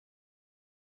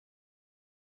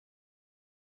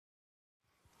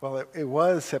Well, it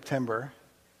was September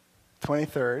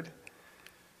 23rd,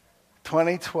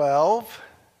 2012.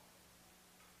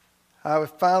 I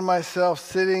found myself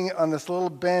sitting on this little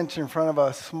bench in front of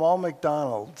a small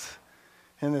McDonald's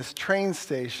in this train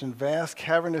station, vast,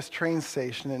 cavernous train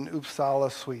station in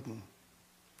Uppsala, Sweden.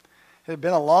 It had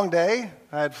been a long day.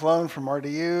 I had flown from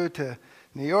RDU to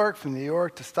New York, from New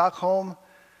York to Stockholm,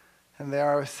 and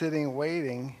there I was sitting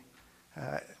waiting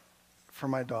for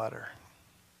my daughter.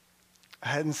 I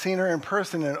hadn't seen her in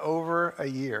person in over a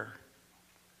year.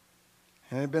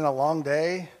 And it had been a long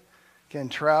day. Again,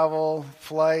 travel,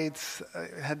 flights. I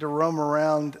had to roam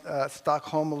around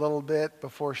Stockholm a little bit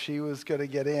before she was going to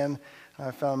get in.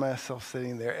 I found myself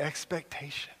sitting there.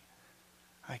 Expectation.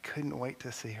 I couldn't wait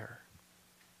to see her.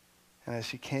 And as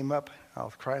she came up,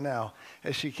 I'll cry now.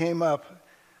 As she came up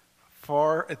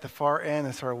at the far end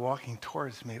and started walking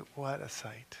towards me, what a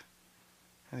sight.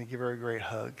 And I give her a great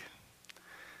hug.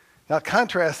 Now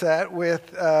contrast that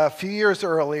with a few years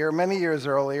earlier, many years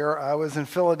earlier, I was in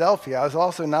Philadelphia. I was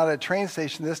also not at a train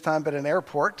station this time, but an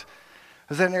airport. I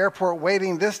was at an airport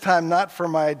waiting this time not for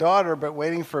my daughter, but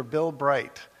waiting for Bill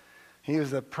Bright. He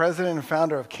was the president and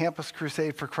founder of Campus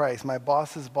Crusade for Christ, my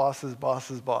boss's boss's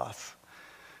boss's boss.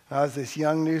 I was this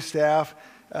young new staff,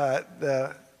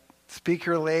 the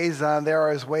speaker liaison there.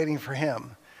 I was waiting for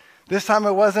him. This time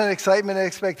it wasn't excitement and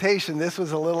expectation. This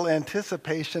was a little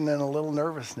anticipation and a little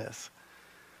nervousness.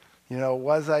 You know,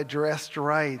 was I dressed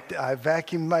right? I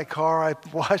vacuumed my car. I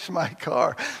washed my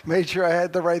car. Made sure I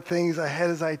had the right things. I had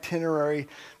his itinerary.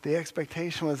 The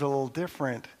expectation was a little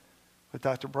different with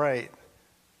Dr. Bright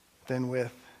than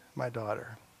with my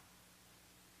daughter.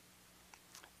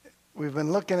 We've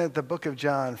been looking at the book of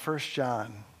John, 1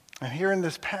 John. And here in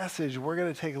this passage, we're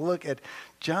going to take a look at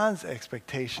John's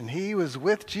expectation. He was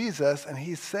with Jesus, and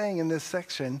he's saying in this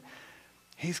section,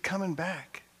 he's coming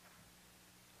back.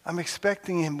 I'm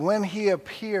expecting him. When he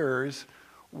appears,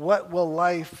 what will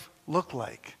life look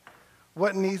like?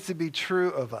 What needs to be true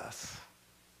of us?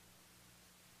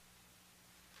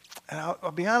 And I'll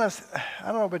be honest, I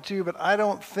don't know about you, but I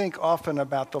don't think often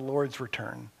about the Lord's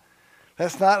return.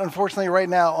 That's not, unfortunately, right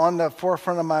now on the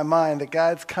forefront of my mind, that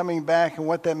God's coming back and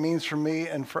what that means for me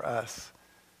and for us.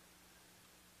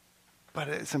 But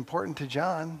it's important to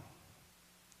John.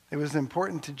 It was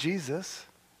important to Jesus.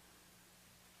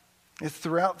 It's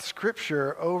throughout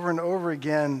Scripture, over and over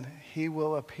again, he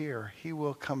will appear. He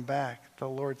will come back. The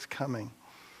Lord's coming.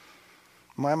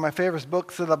 One of my favorite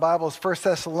books of the Bible is 1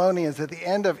 Thessalonians. At the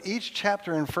end of each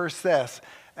chapter in 1 Thess,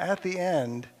 at the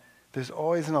end, there's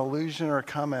always an allusion or a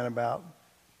comment about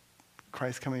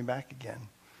Christ coming back again.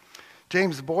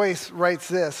 James Boyce writes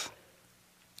this: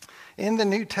 in the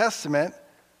New Testament,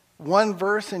 one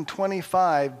verse in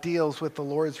 25 deals with the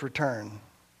Lord's return.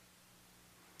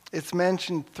 It's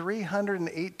mentioned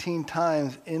 318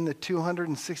 times in the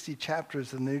 260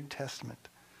 chapters of the New Testament.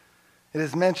 It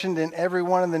is mentioned in every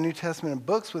one of the New Testament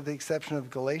books with the exception of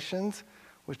Galatians,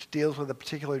 which deals with a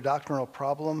particular doctrinal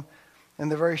problem,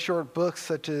 and the very short books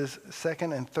such as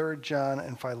 2nd and 3rd John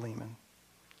and Philemon.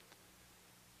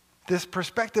 This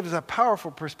perspective is a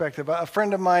powerful perspective. A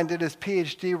friend of mine did his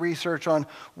PhD research on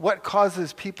what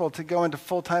causes people to go into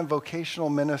full-time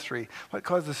vocational ministry, what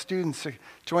causes students to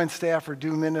join staff or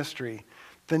do ministry.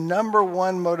 The number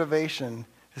one motivation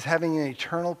is having an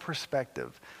eternal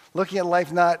perspective, looking at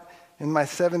life not in my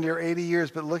 70 or 80 years,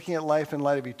 but looking at life in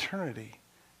light of eternity,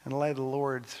 in light of the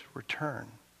Lord's return.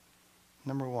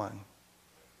 Number one.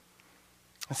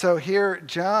 And so here,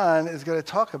 John is going to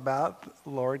talk about the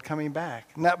Lord coming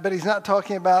back. But he's not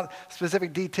talking about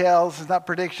specific details. It's not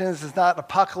predictions. It's not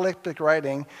apocalyptic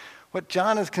writing. What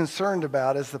John is concerned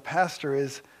about as the pastor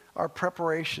is our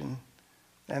preparation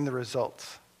and the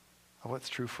results of what's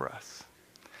true for us.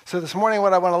 So this morning,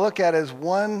 what I want to look at is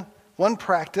one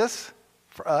practice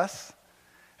for us,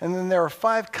 and then there are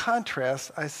 5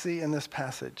 contrasts I see in this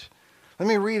passage. Let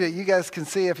me read it. You guys can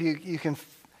see if you can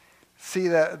see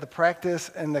the practice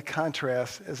and the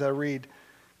contrast as I read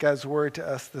God's word to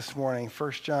us this morning.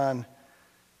 1 John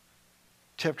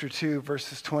chapter 2,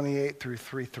 verses 28 through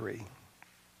 3:3.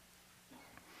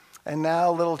 And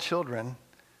now, little children,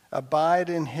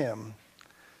 abide in him,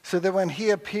 so that when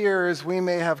he appears, we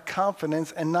may have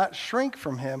confidence and not shrink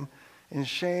from him in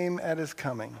shame at his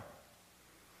coming.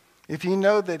 If you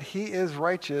know that he is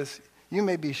righteous, you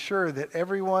may be sure that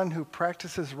everyone who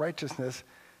practices righteousness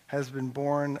has been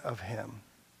born of him.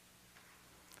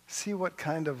 See what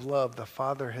kind of love the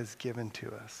Father has given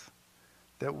to us,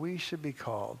 that we should be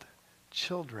called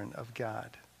children of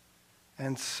God.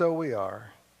 And so we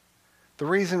are. The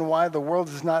reason why the world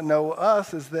does not know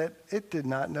us is that it did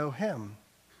not know him.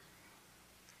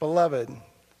 Beloved,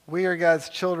 we are God's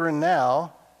children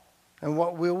now, And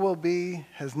what we will be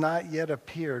has not yet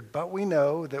appeared, but we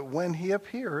know that when he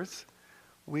appears,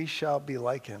 we shall be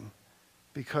like him,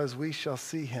 because we shall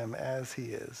see him as he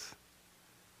is.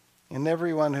 And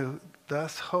everyone who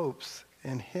thus hopes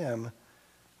in him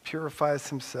purifies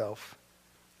himself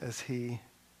as he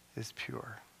is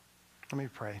pure. Let me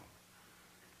pray.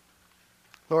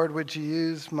 Lord, would you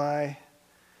use my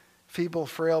feeble,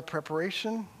 frail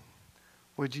preparation?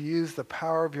 Would you use the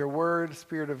power of your word,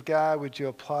 Spirit of God? Would you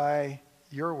apply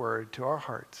your word to our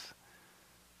hearts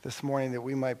this morning that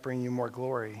we might bring you more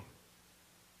glory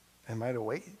and might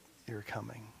await your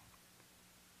coming?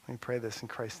 We pray this in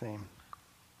Christ's name.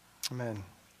 Amen.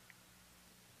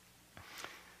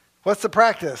 What's the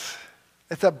practice?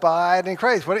 It's abide in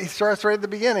Christ. He starts right at the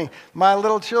beginning. My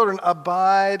little children,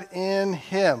 abide in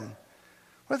him.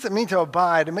 What does it mean to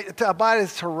abide? To abide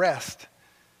is to rest.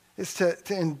 It's to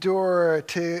endure,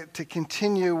 to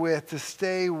continue with, to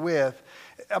stay with.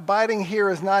 Abiding here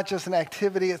is not just an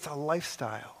activity, it's a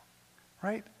lifestyle,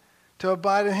 right? To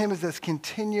abide in him is this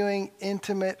continuing,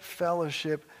 intimate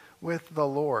fellowship with the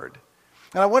Lord.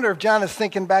 And I wonder if John is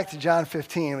thinking back to John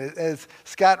 15, as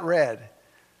Scott read.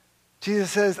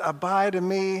 Jesus says, abide in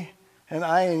me and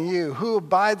I in you. Who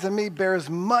abides in me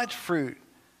bears much fruit,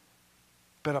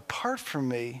 but apart from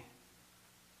me,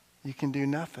 you can do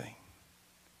nothing.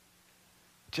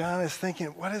 John is thinking,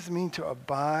 what does it mean to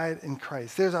abide in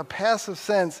Christ? There's a passive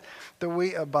sense that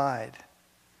we abide.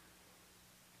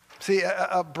 See,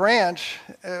 a branch,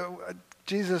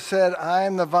 Jesus said, I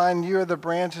am the vine, you are the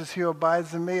branches, who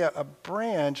abides in me. A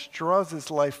branch draws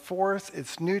its life force,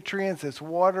 its nutrients, its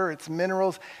water, its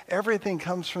minerals. Everything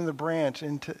comes from the branch,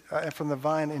 from the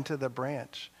vine into the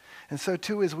branch. And so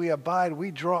too, as we abide,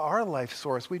 we draw our life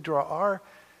source. We draw our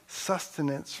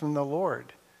sustenance from the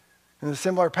Lord. In a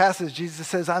similar passage, Jesus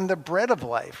says, I'm the bread of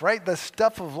life, right? The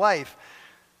stuff of life.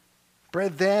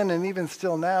 Bread then and even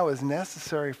still now is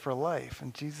necessary for life.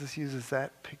 And Jesus uses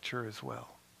that picture as well.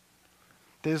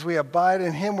 That as we abide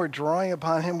in him, we're drawing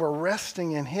upon him, we're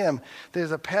resting in him.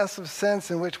 There's a passive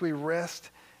sense in which we rest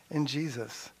in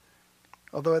Jesus.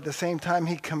 Although at the same time,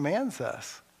 he commands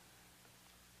us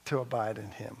to abide in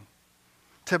him,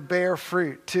 to bear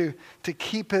fruit, to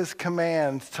keep his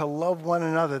commands, to love one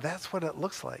another. That's what it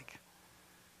looks like.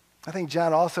 I think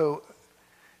John also,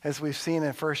 as we've seen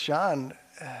in 1 John,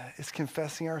 is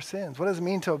confessing our sins. What does it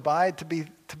mean to abide, to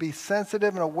be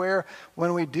sensitive and aware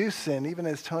when we do sin, even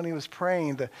as Tony was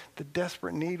praying, the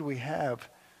desperate need we have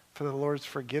for the Lord's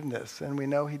forgiveness, and we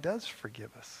know he does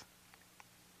forgive us.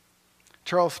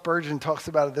 Charles Spurgeon talks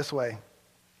about it this way.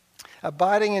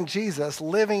 Abiding in Jesus,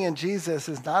 living in Jesus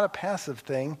is not a passive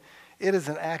thing, it is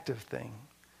an active thing.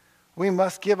 We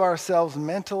must give ourselves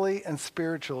mentally and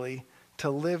spiritually to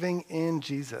living in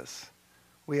Jesus.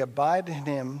 We abide in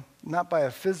him, not by a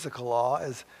physical law,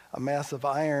 as a mass of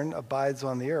iron abides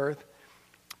on the earth,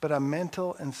 but a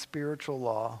mental and spiritual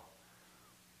law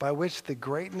by which the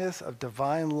greatness of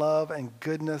divine love and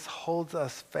goodness holds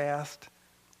us fast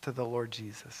to the Lord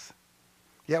Jesus.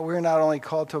 Yet we're not only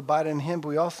called to abide in him, but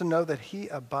we also know that he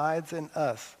abides in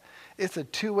us. It's a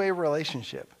two-way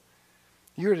relationship.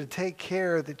 You're to take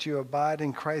care that you abide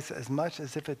in Christ as much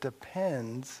as if it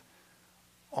depends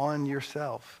on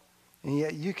yourself. And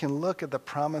yet you can look at the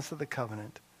promise of the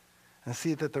covenant and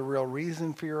see that the real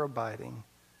reason for your abiding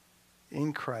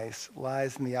in Christ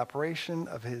lies in the operation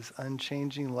of his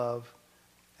unchanging love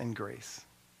and grace.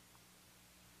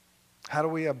 How do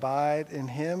we abide in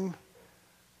him?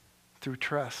 Through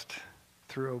trust,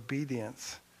 through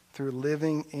obedience, through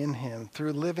living in him,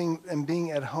 through living and being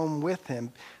at home with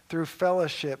him, through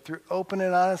fellowship, through open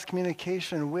and honest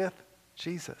communication with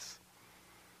Jesus.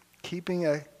 Keeping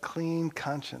a clean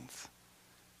conscience,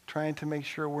 trying to make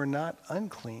sure we're not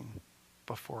unclean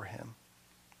before him.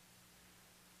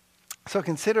 So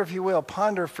consider, if you will,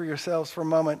 ponder for yourselves for a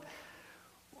moment,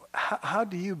 how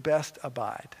do you best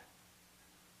abide?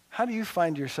 How do you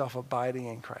find yourself abiding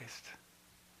in Christ?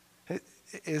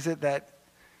 Is it that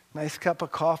nice cup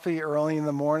of coffee early in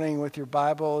the morning with your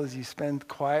Bible as you spend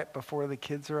quiet before the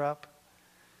kids are up?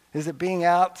 Is it being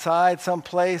outside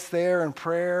someplace there in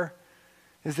prayer?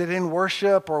 Is it in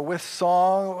worship or with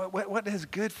song? What is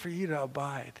good for you to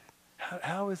abide?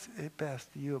 How is it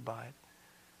best that you abide?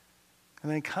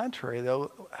 And then contrary,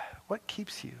 though, what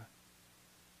keeps you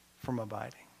from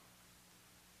abiding?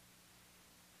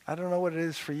 I don't know what it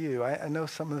is for you. I know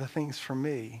some of the things for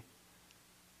me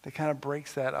that kind of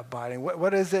breaks that abiding.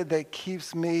 What is it that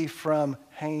keeps me from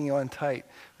hanging on tight,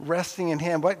 resting in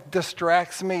him? What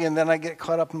distracts me and then I get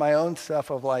caught up in my own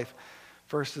stuff of life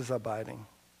versus abiding?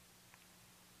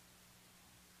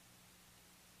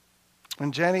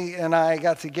 When Jenny and I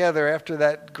got together after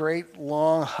that great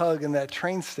long hug in that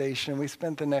train station, we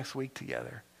spent the next week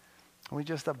together. We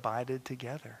just abided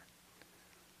together.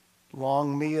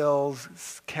 Long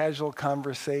meals, casual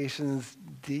conversations,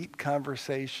 deep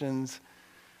conversations,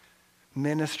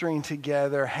 ministering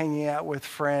together, hanging out with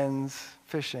friends,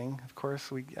 fishing. Of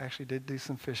course, we actually did do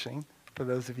some fishing, for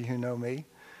those of you who know me.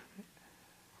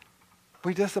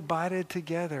 We just abided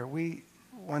together. We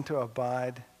want to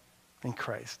abide in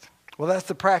Christ. Well, that's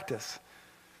the practice.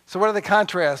 So what are the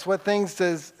contrasts? What things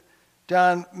does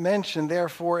John mention,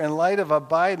 therefore, in light of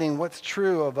abiding, what's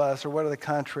true of us, or what are the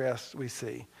contrasts we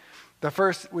see? The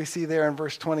first we see there in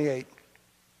verse 28.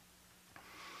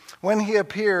 When he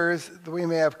appears, that we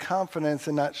may have confidence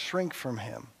and not shrink from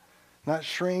him. Not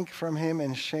shrink from him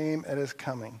in shame at his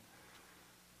coming.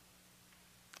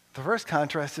 The first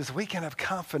contrast is we can have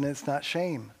confidence, not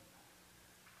shame.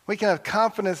 We can have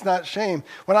confidence, not shame.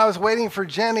 When I was waiting for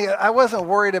Jenny, I wasn't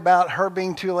worried about her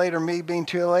being too late or me being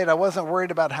too late. I wasn't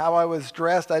worried about how I was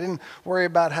dressed. I didn't worry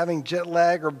about having jet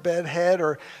lag or bedhead,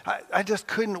 or I just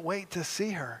couldn't wait to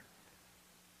see her.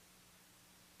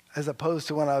 As opposed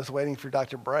to when I was waiting for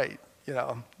Dr. Bright.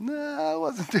 I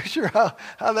wasn't too sure how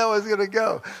that was going to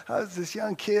go. I was this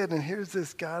young kid, and here's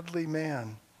this godly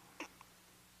man.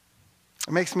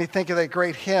 It makes me think of that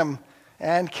great hymn,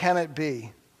 And Can It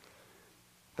Be?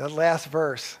 That last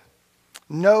verse.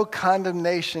 No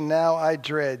condemnation now I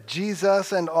dread.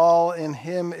 Jesus and all in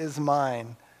him is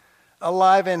mine.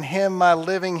 Alive in him my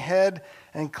living head,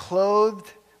 and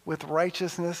clothed with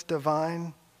righteousness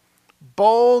divine.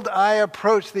 Bold I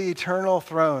approach the eternal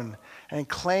throne and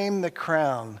claim the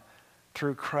crown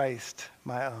through Christ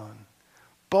my own.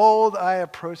 Bold I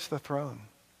approach the throne.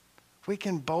 We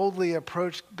can boldly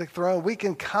approach the throne. We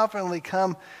can confidently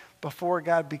come before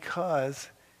God because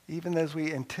even as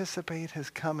we anticipate his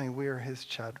coming, we are his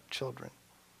children.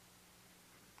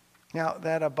 Now,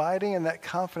 that abiding and that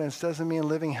confidence doesn't mean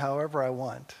living however I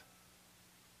want.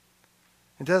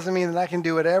 It doesn't mean that I can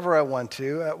do whatever I want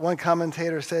to. One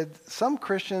commentator said, some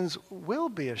Christians will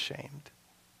be ashamed.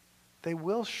 They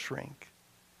will shrink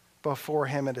before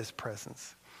him at his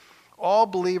presence. All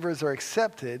believers are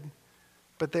accepted,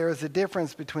 but there is a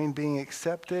difference between being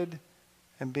accepted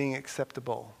and being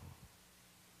acceptable.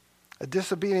 A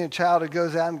disobedient child who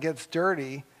goes out and gets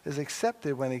dirty is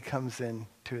accepted when he comes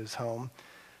into his home,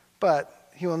 but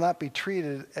he will not be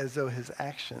treated as though his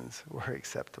actions were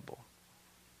acceptable.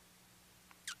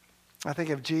 I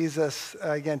think of Jesus,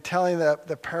 again, telling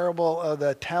the parable of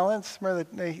the talents. Remember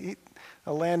that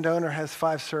a landowner has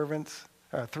 3 servants,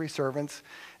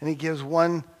 and he gives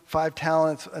one 5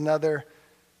 talents, another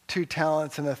 2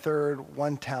 talents, and a third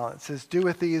 1 talent. Says, do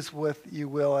with these what you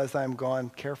will as I'm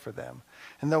gone, care for them.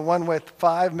 And the one with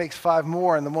 5 makes 5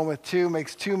 more, and the one with 2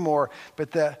 makes 2 more. But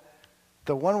the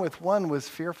one with 1 was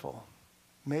fearful,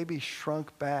 maybe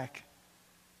shrunk back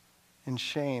in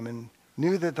shame, and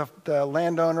knew that the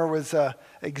landowner was an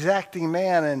exacting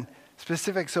man and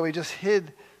specific, so he just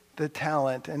hid the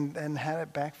talent and had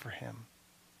it back for him.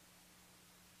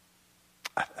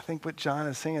 I think what John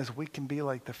is saying is we can be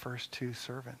like the first 2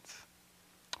 servants.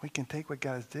 We can take what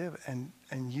God has given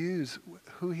and use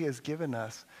who he has given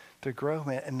us to grow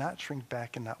and not shrink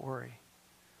back and not worry.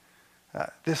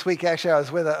 This week, actually, I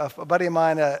was with a buddy of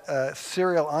mine, a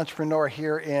serial entrepreneur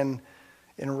here in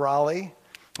Raleigh.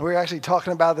 We were actually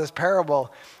talking about this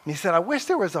parable. And he said, I wish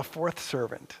there was a 4th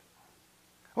servant.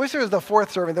 I wish there was the 4th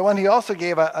servant, the one he also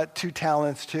gave 2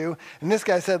 talents to. And this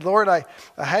guy said, Lord, I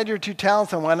had your 2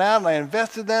 talents and went out and I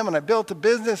invested them and I built a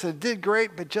business and it did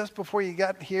great. But just before you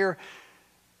got here,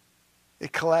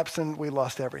 it collapsed and we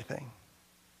lost everything.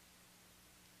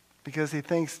 Because he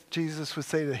thinks Jesus would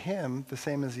say to him the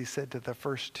same as he said to the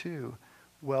first 2,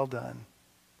 well done,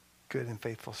 good and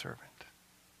faithful servant.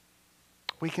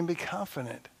 We can be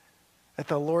confident at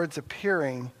the Lord's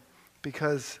appearing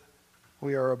because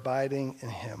we are abiding in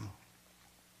him.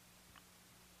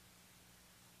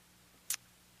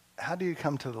 How do you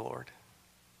come to the Lord?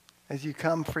 As you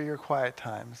come for your quiet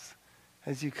times,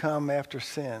 as you come after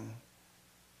sin,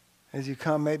 as you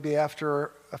come maybe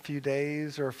after a few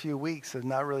days or a few weeks of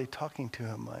not really talking to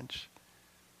him much,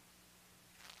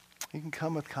 you can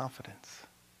come with confidence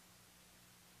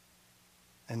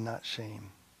and not shame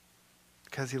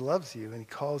because he loves you and he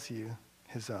calls you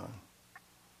his own.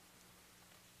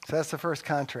 So that's the first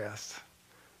contrast.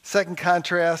 Second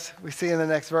contrast we see in the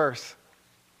next verse.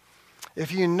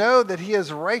 If you know that he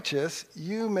is righteous,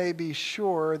 you may be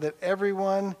sure that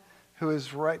everyone who has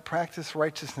practiced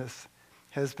righteousness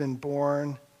has been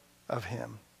born of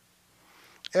him.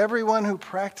 Everyone who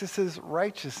practices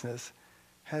righteousness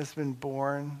has been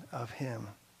born of him.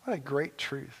 What a great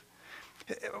truth.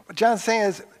 What John's saying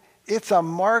is it's a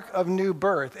mark of new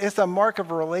birth. It's a mark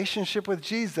of a relationship with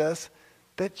Jesus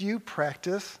that you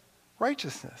practice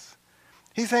righteousness.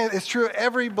 He's saying it's true of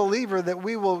every believer that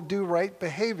we will do right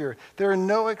behavior. There are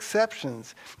no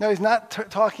exceptions. No, he's not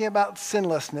talking about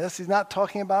sinlessness. He's not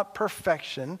talking about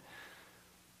perfection.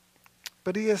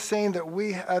 But he is saying that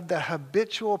we have the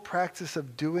habitual practice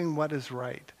of doing what is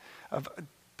right, of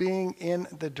being in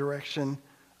the direction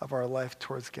of our life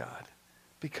towards God.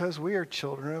 Because we are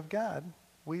children of God,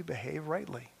 we behave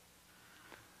rightly.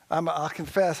 I'll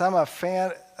confess, I'm a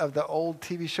fan of the old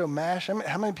TV show MASH.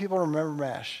 How many people remember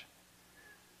MASH?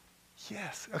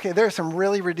 Yes. Okay, there's some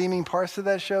really redeeming parts to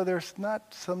that show. There's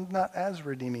some not as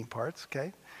redeeming parts,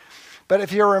 okay? But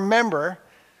if you remember,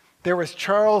 there was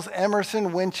Charles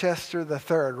Emerson Winchester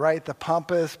III, right? The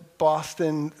pompous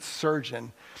Boston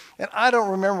surgeon. And I don't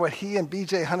remember what he and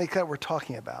B.J. Honeycutt were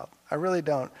talking about. I really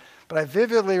don't. But I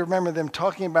vividly remember them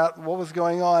talking about what was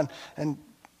going on and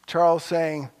Charles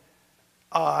saying,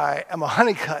 I am a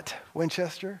Honeycutt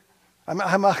Winchester. I'm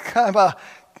a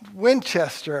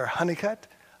Winchester Honeycutt.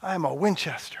 I am a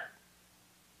Winchester.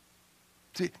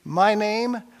 See, my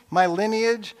name, my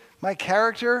lineage, my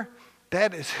character,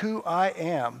 that is who I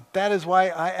am. That is why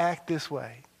I act this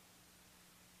way.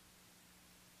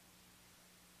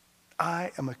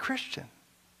 I am a Christian.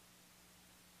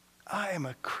 I am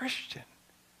a Christian.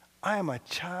 I am a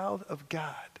child of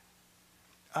God.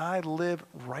 I live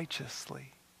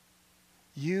righteously.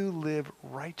 You live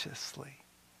righteously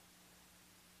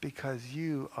because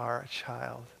you are a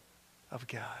child of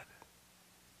God.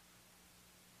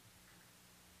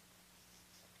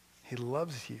 He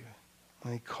loves you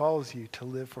and he calls you to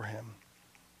live for him.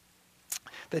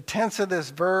 The tense of this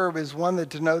verb is one that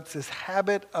denotes this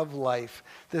habit of life,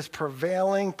 this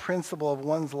prevailing principle of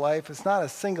one's life. It's not a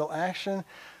single action,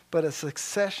 but a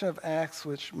succession of acts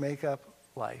which make up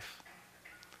life.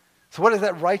 So what does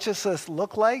that righteousness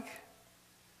look like?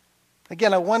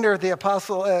 Again, I wonder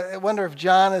if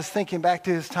John is thinking back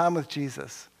to his time with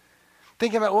Jesus.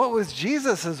 Thinking about what was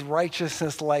Jesus'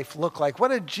 righteousness life look like? What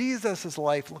did Jesus'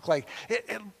 life look like?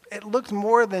 It looked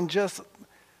more than just,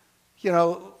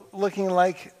 looking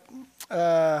like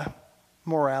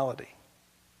morality.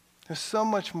 There's so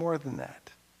much more than that.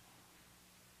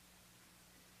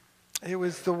 It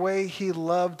was the way he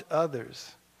loved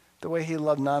others, the way he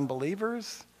loved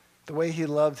non-believers, the way he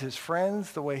loved his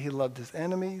friends, the way he loved his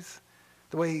enemies,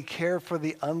 the way he cared for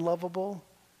the unlovable,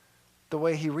 the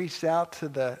way he reached out to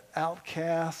the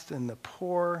outcast and the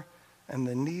poor and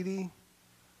the needy.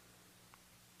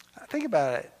 Think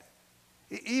about it.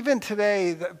 Even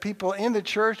today, the people in the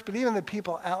church, but even the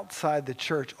people outside the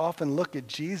church often look at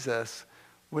Jesus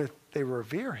they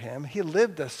revere him. He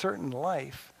lived a certain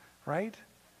life, right?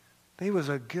 He was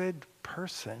a good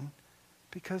person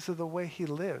because of the way he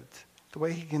lived, the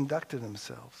way he conducted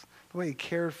himself, the way he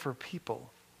cared for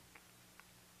people.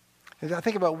 As I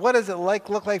think about what does it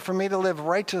look like for me to live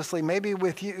righteously, maybe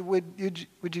with you,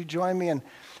 would you join me in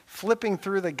flipping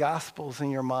through the Gospels in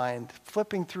your mind,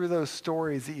 flipping through those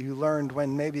stories that you learned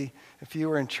when maybe if you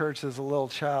were in church as a little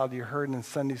child, you heard in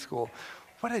Sunday school.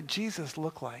 What did Jesus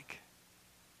look like?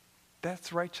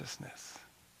 That's righteousness.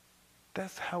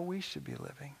 That's how we should be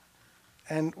living.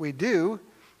 And we do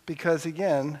because,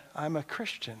 again, I'm a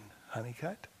Christian,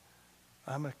 Honeycutt.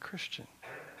 I'm a Christian.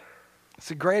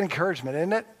 It's a great encouragement,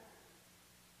 isn't it?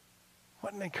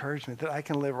 What an encouragement that I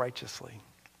can live righteously.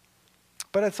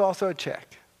 But it's also a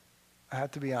check. I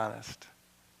have to be honest.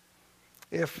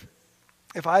 If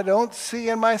I don't see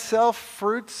in myself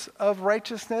fruits of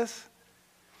righteousness,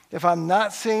 if I'm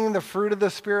not seeing the fruit of the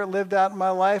Spirit lived out in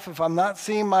my life, if I'm not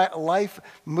seeing my life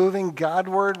moving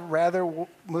Godward, rather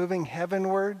moving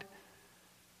heavenward,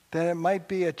 then it might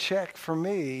be a check for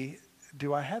me.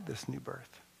 Do I have this new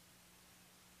birth?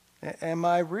 Am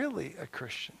I really a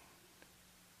Christian?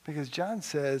 Because John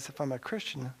says if I'm a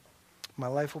Christian, my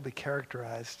life will be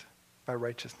characterized by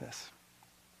righteousness.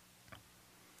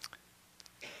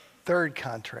 Third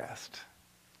contrast.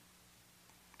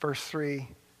 Verse 3,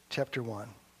 chapter 1.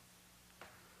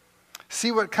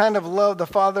 See what kind of love the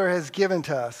Father has given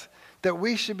to us, that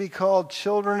we should be called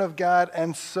children of God,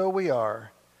 and so we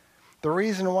are. The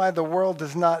reason why the world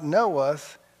does not know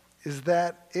us is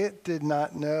that it did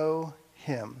not know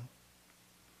him.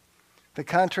 The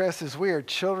contrast is we are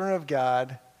children of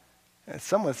God, and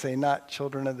some would say not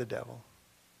children of the devil.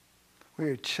 We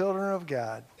are children of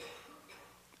God,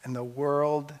 and the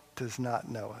world does not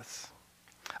know us.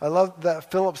 I love the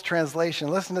Phillips translation.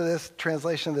 Listen to this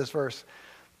translation of this verse.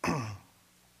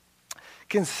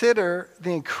 Consider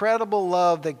the incredible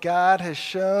love that God has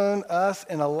shown us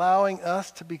in allowing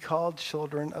us to be called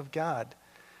children of God.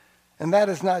 And that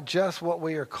is not just what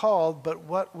we are called, but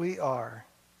what we are.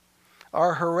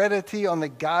 Our heredity on the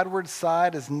Godward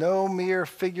side is no mere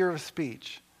figure of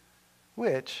speech,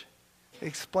 which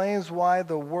explains why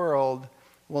the world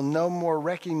will no more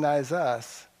recognize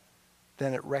us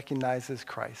than it recognizes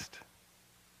Christ.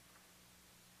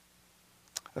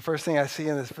 The first thing I see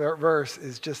in this verse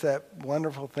is just that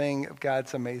wonderful thing of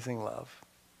God's amazing love.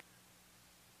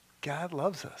 God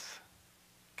loves us.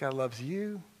 God loves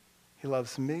you. He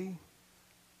loves me.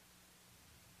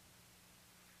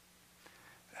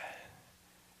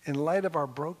 In light of our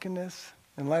brokenness,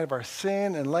 in light of our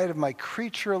sin, in light of my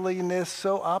creatureliness,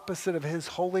 so opposite of his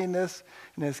holiness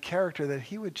and his character, that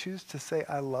he would choose to say,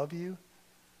 I love you,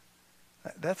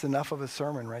 that's enough of a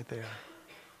sermon right there.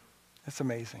 It's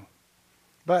amazing.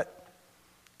 But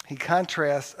he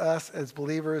contrasts us as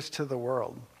believers to the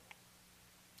world.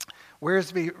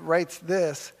 Wiersbe writes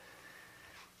this,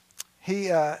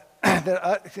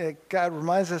 that God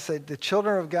reminds us that the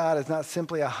children of God is not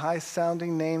simply a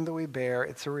high-sounding name that we bear,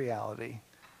 it's a reality.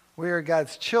 We are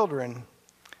God's children,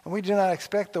 and we do not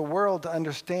expect the world to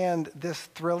understand this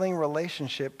thrilling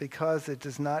relationship because it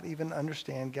does not even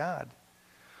understand God.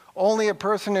 Only a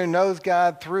person who knows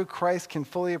God through Christ can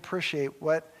fully appreciate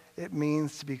what it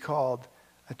means to be called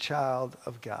a child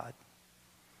of God.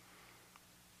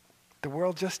 The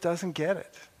world just doesn't get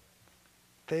it.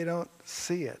 They don't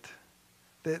see it.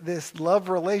 This love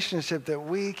relationship, that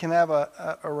we can have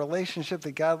a relationship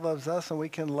that God loves us and we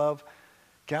can love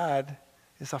God,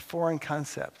 is a foreign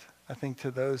concept, I think, to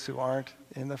those who aren't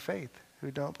in the faith, who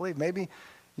don't believe. Maybe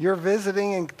you're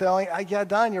visiting and telling, yeah,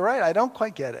 Don, you're right, I don't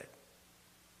quite get it.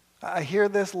 I hear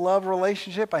this love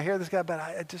relationship, I hear this guy, but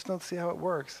I just don't see how it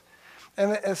works.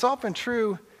 And it's often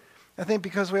true, I think,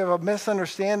 because we have a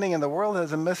misunderstanding, and the world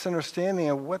has a misunderstanding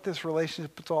of what this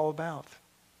relationship is all about.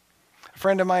 A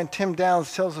friend of mine, Tim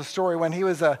Downs, tells a story. When he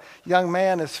was a young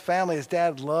man, his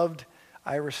dad loved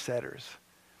Irish setters.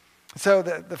 So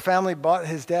the family bought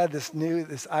his dad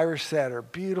this Irish setter,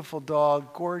 beautiful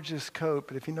dog, gorgeous coat.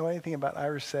 But if you know anything about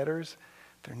Irish setters,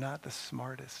 they're not the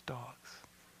smartest dogs.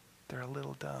 They're a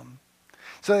little dumb.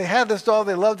 So they had this dog.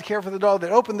 They loved to care for the dog.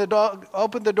 They'd open the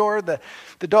door.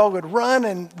 The dog would run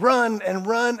and run and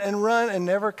run and run and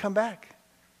never come back.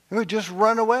 It would just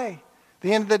run away. At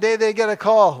the end of the day, they'd get a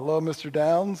call. Hello, Mr.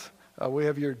 Downs. We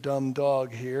have your dumb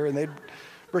dog here. And they'd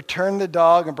return the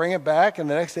dog and bring it back. And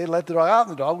the next day, let the dog out,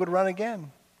 and the dog would run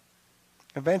again.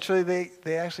 Eventually,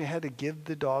 they actually had to give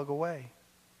the dog away.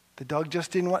 The dog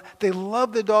just didn't want. They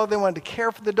loved the dog. They wanted to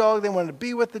care for the dog. They wanted to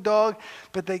be with the dog.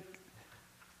 But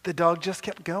the dog just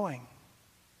kept going.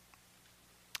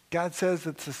 God says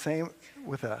it's the same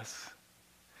with us.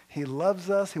 He loves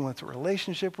us. He wants a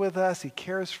relationship with us. He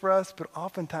cares for us. But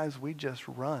oftentimes we just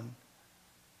run.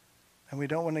 And we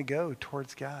don't want to go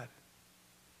towards God.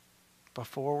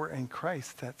 Before we're in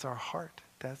Christ, that's our heart.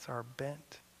 That's our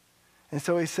bent. And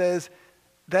so he says,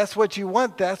 that's what you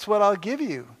want. That's what I'll give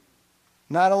you.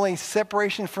 Not only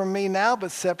separation from me now,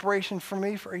 but separation from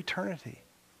me for eternity.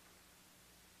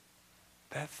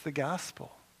 That's the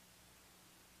gospel.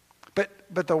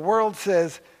 But the world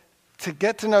says, to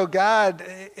get to know God,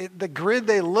 the grid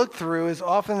they look through is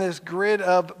often this grid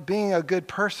of being a good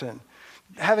person.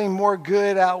 Having more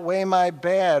good outweigh my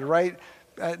bad, right?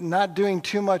 Not doing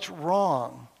too much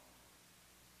wrong.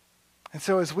 And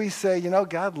so as we say,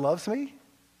 God loves me.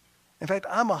 In fact,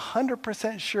 I'm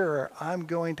 100% sure I'm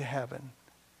going to heaven.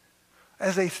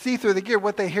 As they see through the grid,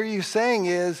 what they hear you saying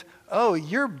is, oh,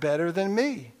 you're better than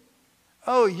me.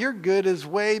 Oh, your good is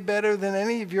way better than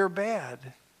any of your bad.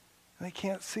 And they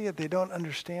can't see it. They don't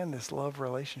understand this love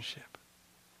relationship.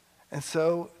 And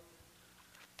so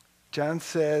John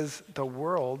says the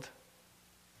world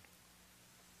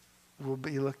will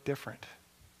look different.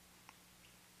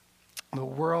 The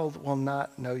world will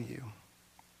not know you.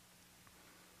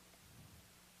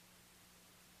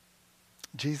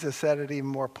 Jesus said it even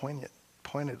more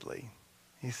pointedly.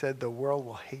 He said, the world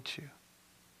will hate you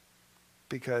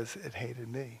because it hated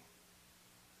me.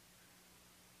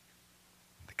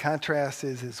 The contrast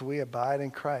is, as we abide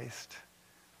in Christ,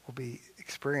 we'll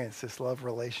experience this love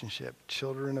relationship,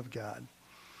 children of God.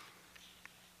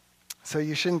 So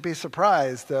you shouldn't be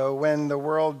surprised, though, when the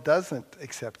world doesn't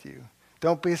accept you.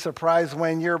 Don't be surprised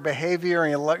when your behavior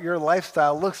and your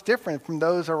lifestyle looks different from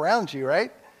those around you,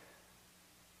 right?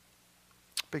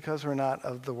 Because we're not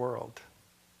of the world.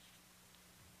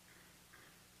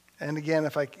 And again,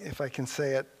 if I can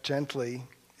say it gently,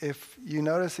 if you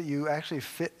notice that you actually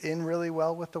fit in really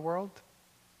well with the world,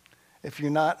 if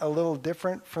you're not a little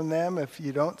different from them, if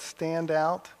you don't stand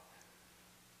out,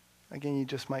 again, you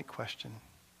just might question.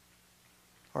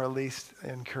 Or at least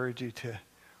encourage you to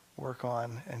work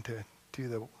on and to do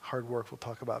the hard work we'll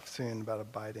talk about soon about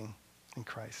abiding in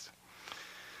Christ.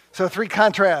 So 3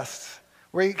 contrasts.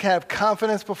 We can have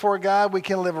confidence before God. We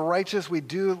can live righteous. We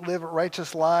do live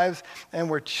righteous lives. And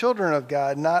we're children of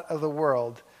God, not of the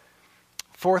world.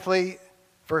 Fourthly,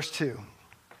 verse 2.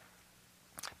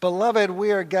 Beloved,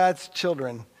 we are God's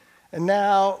children. And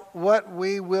now what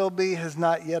we will be has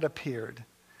not yet appeared.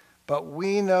 But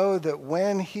we know that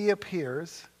when he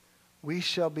appears, we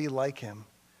shall be like him,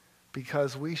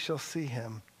 because we shall see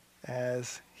him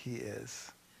as he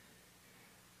is.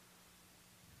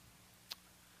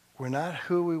 We're not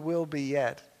who we will be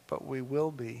yet, but we will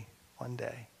be one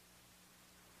day.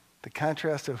 The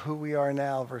contrast of who we are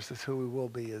now versus who we will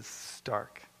be is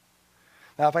stark.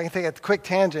 Now, if I can take a quick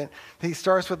tangent, he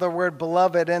starts with the word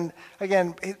beloved. And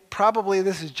again, probably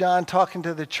this is John talking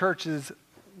to the churches,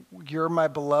 you're my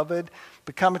beloved.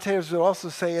 But commentators would also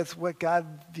say it's what God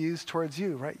views towards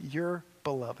you, right? You're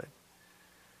beloved.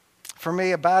 For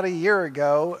me, about a year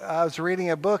ago, I was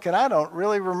reading a book, and I don't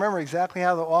really remember exactly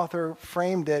how the author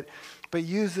framed it, but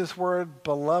used this word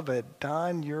beloved.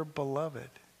 Don, you're beloved.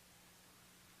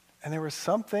 And there was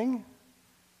something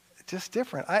just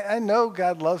different. I know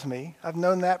God loves me. I've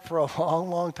known that for a long,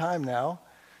 long time now.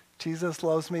 Jesus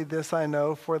loves me, this I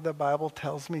know, for the Bible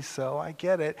tells me so. I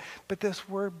get it. But this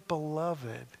word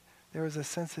beloved, there is a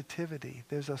sensitivity,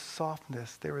 there's a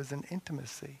softness, there is an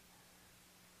intimacy.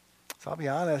 So I'll be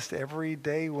honest, every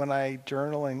day when I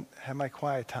journal and have my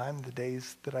quiet time, the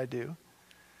days that I do,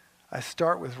 I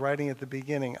start with writing at the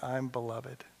beginning, I'm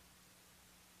beloved.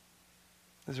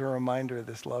 As a reminder of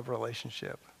this love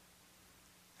relationship.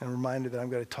 And a reminder that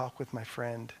I'm going to talk with my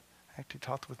friend. I actually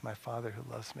talked with my Father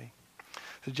who loves me.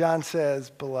 So John says,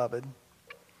 beloved,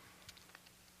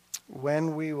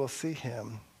 when we will see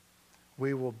him,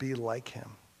 we will be like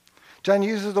him. John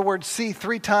uses the word see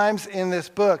 3 times in this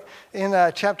book. In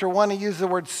chapter 1, he uses the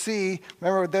word see.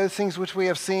 Remember, those things which we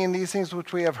have seen, these things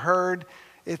which we have heard.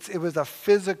 It was a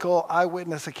physical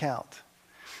eyewitness account.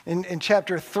 In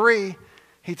chapter 3,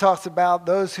 he talks about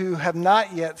those who have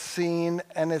not yet seen,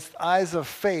 and it's eyes of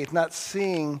faith, not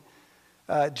seeing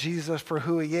Jesus for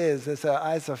who he is. It's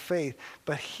eyes of faith.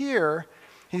 But here,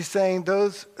 he's saying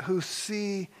those who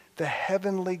see the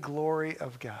heavenly glory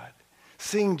of God.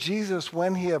 Seeing Jesus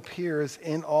when he appears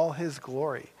in all his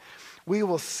glory. We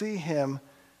will see him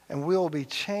and we will be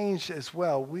changed as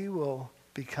well. We will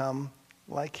become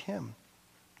like him.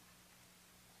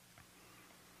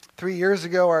 3 years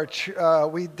ago,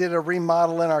 we did a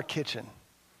remodel in our kitchen.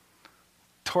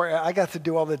 I got to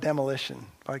do all the demolition,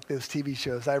 like those TV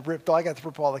shows. I got to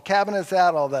rip all the cabinets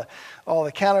out, all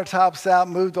the countertops out,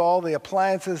 moved all the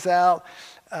appliances out.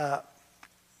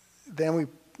 Then we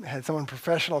had someone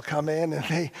professional come in and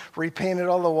they repainted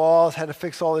all the walls, had to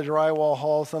fix all the drywall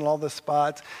holes and all the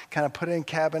spots, kind of put in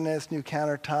cabinets, new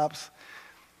countertops.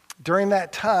 During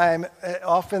that time,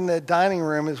 off in the dining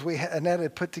room, Annette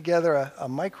had put together a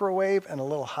microwave and a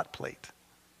little hot plate.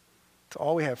 That's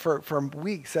all we had. For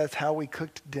weeks, that's how we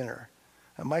cooked dinner.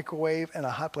 A microwave and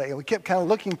a hot plate. And we kept kind of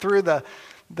looking through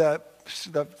the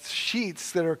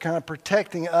sheets that are kind of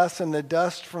protecting us and the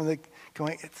dust from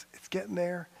going, it's getting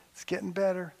there. It's getting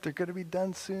better. They're going to be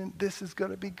done soon. This is going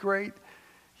to be great.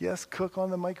 Yes, cook on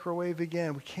the microwave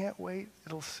again. We can't wait.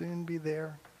 It'll soon be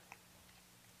there.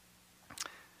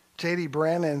 J.D.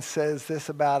 Brannon says this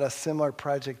about a similar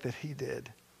project that he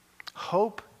did.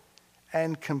 Hope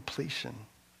and completion.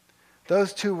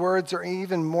 Those 2 words are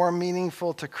even more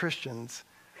meaningful to Christians.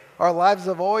 Our lives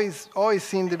have always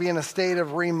seemed to be in a state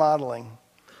of remodeling.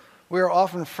 We are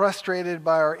often frustrated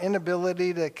by our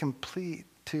inability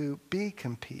to be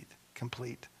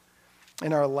complete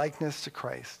in our likeness to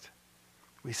Christ.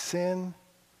 We sin,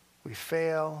 we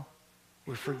fail,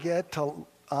 we forget to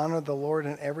honor the Lord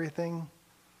in everything.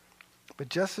 But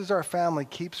just as our family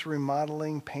keeps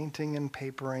remodeling, painting, and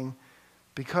papering,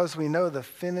 because we know the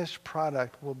finished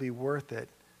product will be worth it,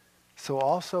 so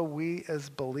also we as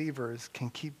believers can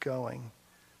keep going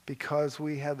because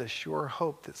we have the sure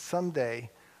hope that someday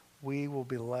we will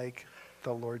be like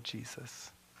the Lord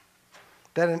Jesus.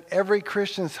 That in every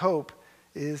Christian's hope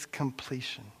is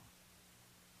completion.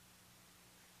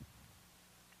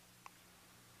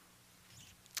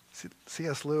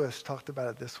 C.S. Lewis talked about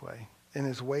it this way, in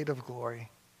his Weight of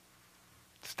Glory.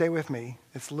 Stay with me.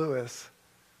 It's Lewis.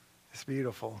 It's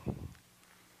beautiful.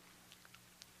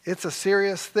 It's a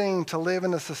serious thing to live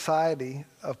in a society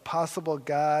of possible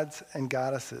gods and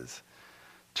goddesses,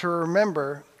 to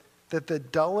remember that the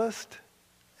dullest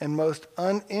and most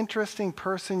uninteresting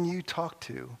person you talk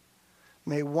to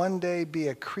may one day be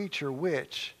a creature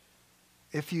which,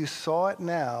 if you saw it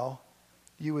now,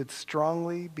 you would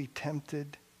strongly be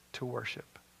tempted to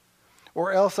worship.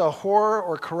 or else a horror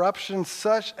or corruption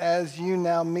such as you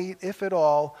now meet, if at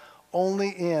all, only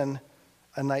in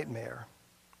a nightmare.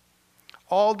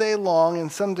 All day long, in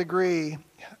some degree,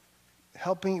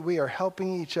 we are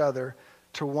helping each other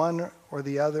to one or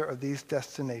the other of these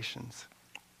destinations.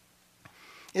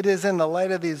 It is in the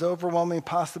light of these overwhelming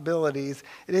possibilities,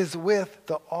 it is with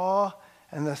the awe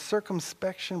and the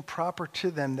circumspection proper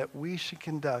to them that we should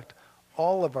conduct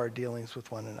all of our dealings with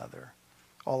one another,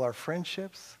 all our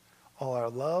friendships, all our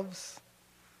loves,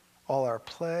 all our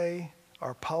play,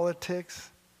 our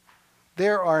politics.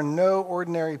 There are no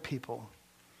ordinary people.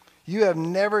 You have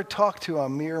never talked to a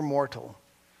mere mortal.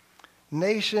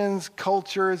 Nations,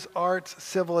 cultures, arts,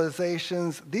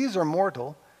 civilizations, these are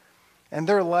mortal, and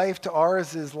their life to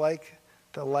ours is like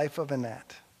the life of a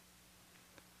gnat.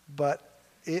 But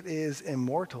it is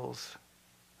immortals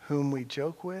whom we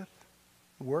joke with,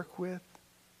 work with,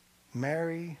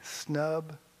 marry,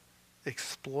 snub,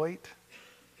 exploit,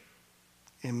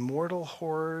 immortal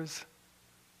horrors,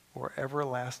 or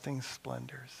everlasting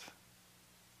splendors.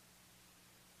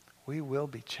 We will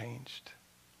be changed.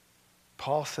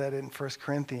 Paul said in 1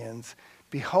 Corinthians,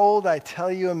 "Behold, I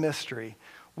tell you a mystery.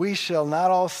 We shall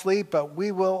not all sleep, but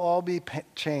we will all be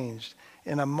changed.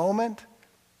 In a moment,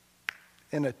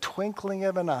 in a twinkling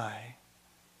of an eye,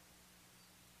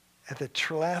 at the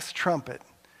last trumpet.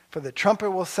 For the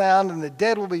trumpet will sound, and the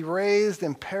dead will be raised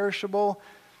imperishable,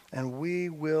 and we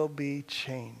will be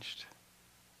changed."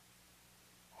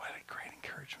 What a great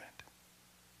encouragement.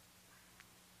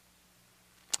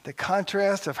 The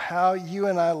contrast of how you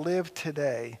and I live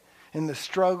today, in the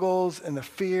struggles and the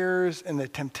fears and the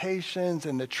temptations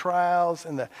and the trials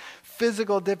and the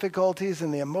physical difficulties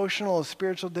and the emotional and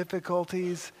spiritual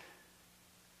difficulties,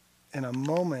 in a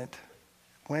moment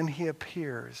when he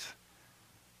appears,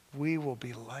 we will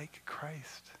be like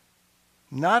Christ.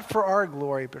 Not for our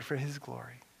glory, but for his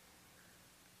glory.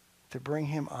 To bring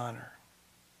him honor.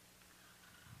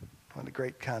 What a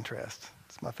great contrast.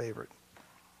 It's my favorite.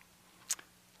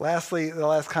 Lastly, the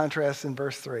last contrast in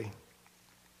verse 3.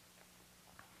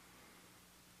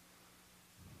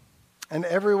 And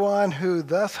everyone who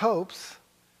thus hopes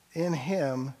in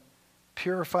him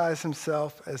purifies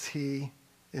himself as he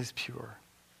is pure.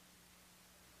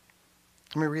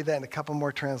 Let me read that in a couple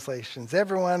more translations.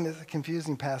 Everyone is a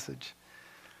confusing passage.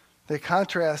 The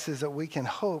contrast is that we can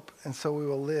hope, and so we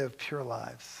will live pure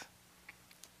lives.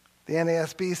 The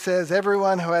NASB says,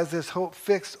 everyone who has this hope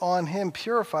fixed on him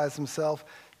purifies himself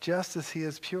just as he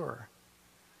is pure.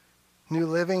 New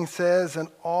Living says, and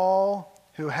all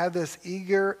who have this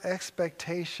eager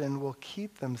expectation will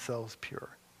keep themselves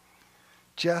pure,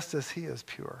 just as he is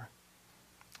pure.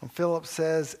 And Philip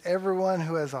says, everyone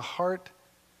who has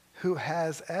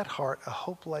at heart a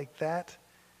hope like that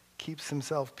keeps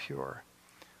himself pure,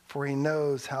 for he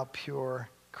knows how pure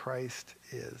Christ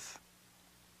is.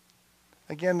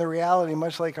 Again, the reality,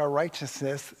 much like our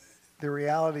righteousness, the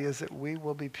reality is that we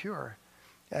will be pure.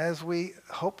 As we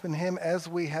hope in him, as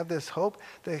we have this hope,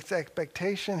 this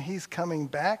expectation he's coming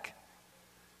back,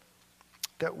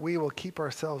 that we will keep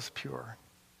ourselves pure.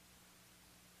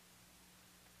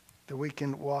 That we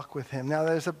can walk with him. Now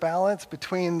there's a balance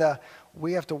between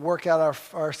we have to work out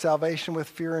our salvation with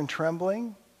fear and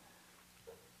trembling,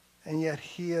 and yet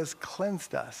he has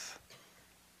cleansed us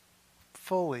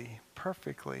fully,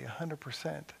 perfectly, 100%.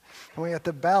 And we have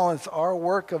to balance our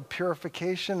work of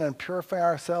purification and purifying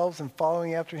ourselves and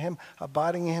following after him,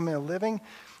 abiding in him and living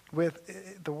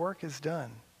with the work is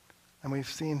done. And we've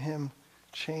seen him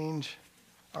change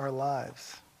our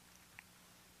lives.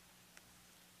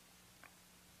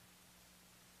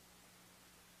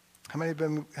 How many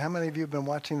of you have been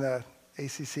watching the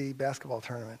ACC basketball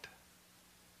tournament?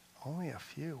 Only a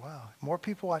few, wow. More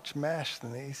people watch MASH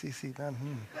than the ACC then.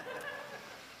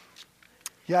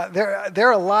 Yeah, there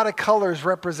are a lot of colors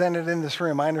represented in this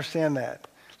room. I understand that.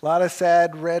 A lot of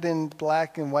sad red and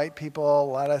black and white people, a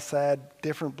lot of sad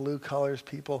different blue colors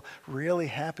people, really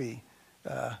happy.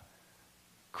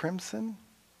 Crimson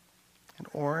and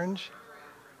orange,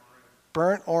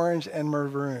 burnt orange and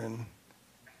maroon.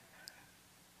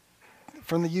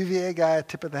 From the UVA guy, a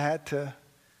tip of the hat to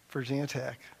Virginia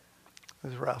Tech. It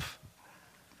was rough.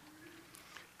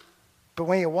 But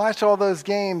when you watch all those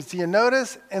games, do you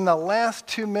notice in the last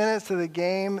 2 minutes of the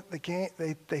game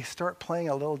they start playing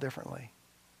a little differently?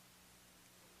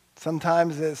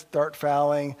 Sometimes they start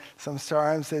fouling.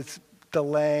 Sometimes it's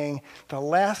delaying. The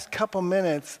last couple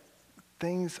minutes,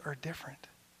 things are different.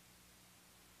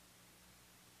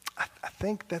 I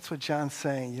think that's what John's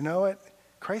saying. You know what?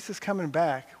 Christ is coming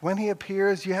back. When he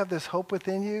appears, you have this hope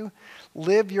within you.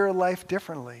 Live your life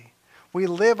differently. We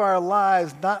live our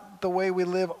lives not the way we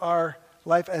live our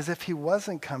life as if he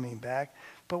wasn't coming back,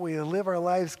 but we live our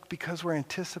lives because we're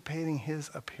anticipating his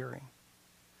appearing.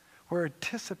 We're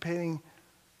anticipating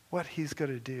what he's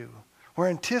going to do. We're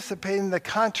anticipating the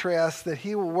contrast that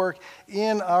he will work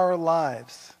in our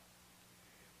lives.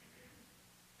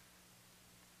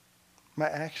 My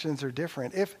actions are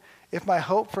different. If my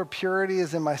hope for purity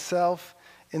is in myself,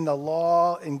 in the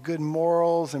law, in good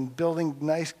morals, and building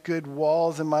nice, good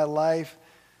walls in my life,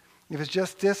 if it's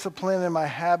just discipline in my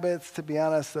habits, to be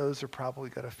honest, those are probably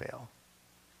going to fail.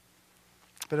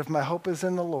 But if my hope is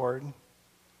in the Lord,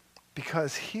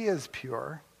 because he is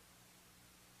pure,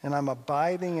 and I'm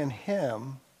abiding in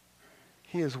him,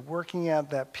 he is working out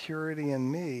that purity in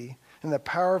me, and the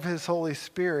power of his Holy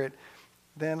Spirit,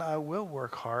 then I will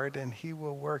work hard, and he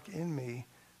will work in me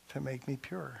to make me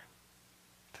pure,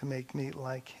 to make me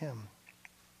like him.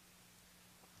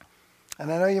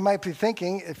 And I know you might be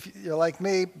thinking, if you're like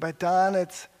me, but Don,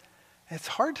 it's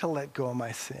hard to let go of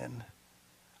my sin.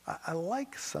 I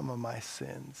like some of my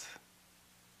sins.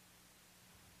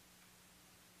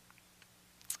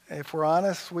 If we're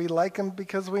honest, we like them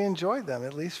because we enjoy them,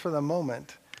 at least for the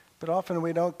moment. But often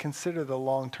we don't consider the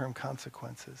long-term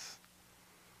consequences.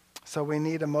 So we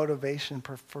need a motivation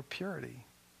for purity.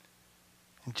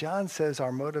 And John says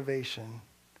our motivation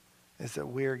is that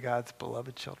we are God's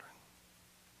beloved children.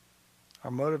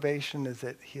 Our motivation is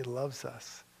that he loves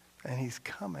us and he's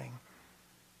coming.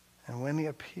 And when he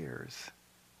appears,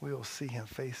 we will see him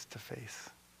face to face.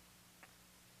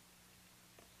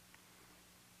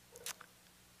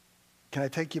 Can I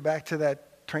take you back to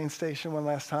that train station one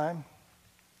last time?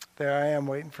 There I am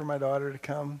waiting for my daughter to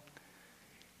come.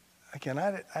 Again,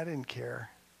 I didn't care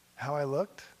how I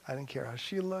looked. I didn't care how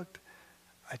she looked.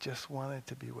 I just wanted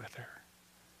to be with her.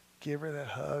 Give her that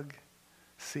hug,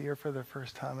 see her for the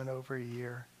first time in over a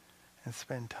year, and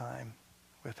spend time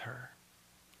with her.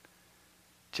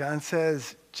 John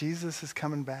says Jesus is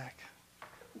coming back.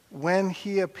 When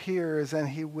he appears, and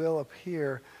he will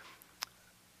appear,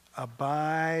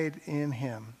 abide in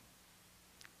him.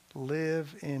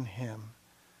 Live in him.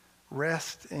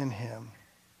 Rest in him.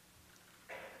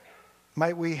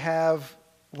 Might we have,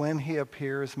 when he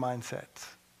appears, mindsets?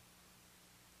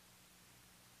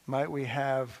 Might we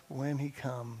have, when he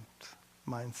comes,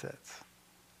 mindsets?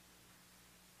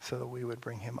 So that we would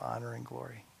bring him honor and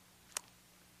glory.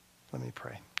 Let me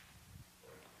pray.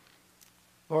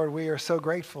 Lord, we are so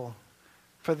grateful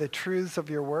for the truths of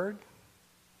your word.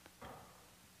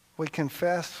 We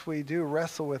confess we do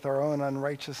wrestle with our own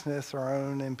unrighteousness, our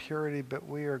own impurity, but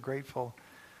we are grateful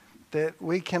that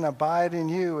we can abide in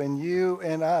you and you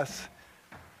in us.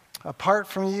 Apart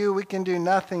from you, we can do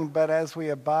nothing, but as we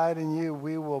abide in you,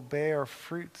 we will bear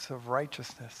fruits of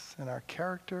righteousness in our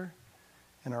character,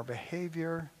 in our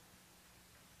behavior,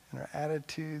 in our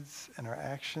attitudes, and our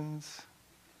actions.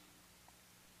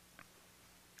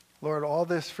 Lord, all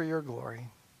this for your glory.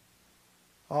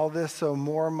 All this so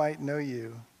more might know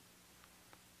you.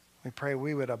 We pray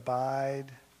we would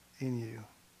abide in you.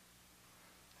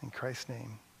 In Christ's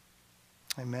name,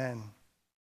 amen.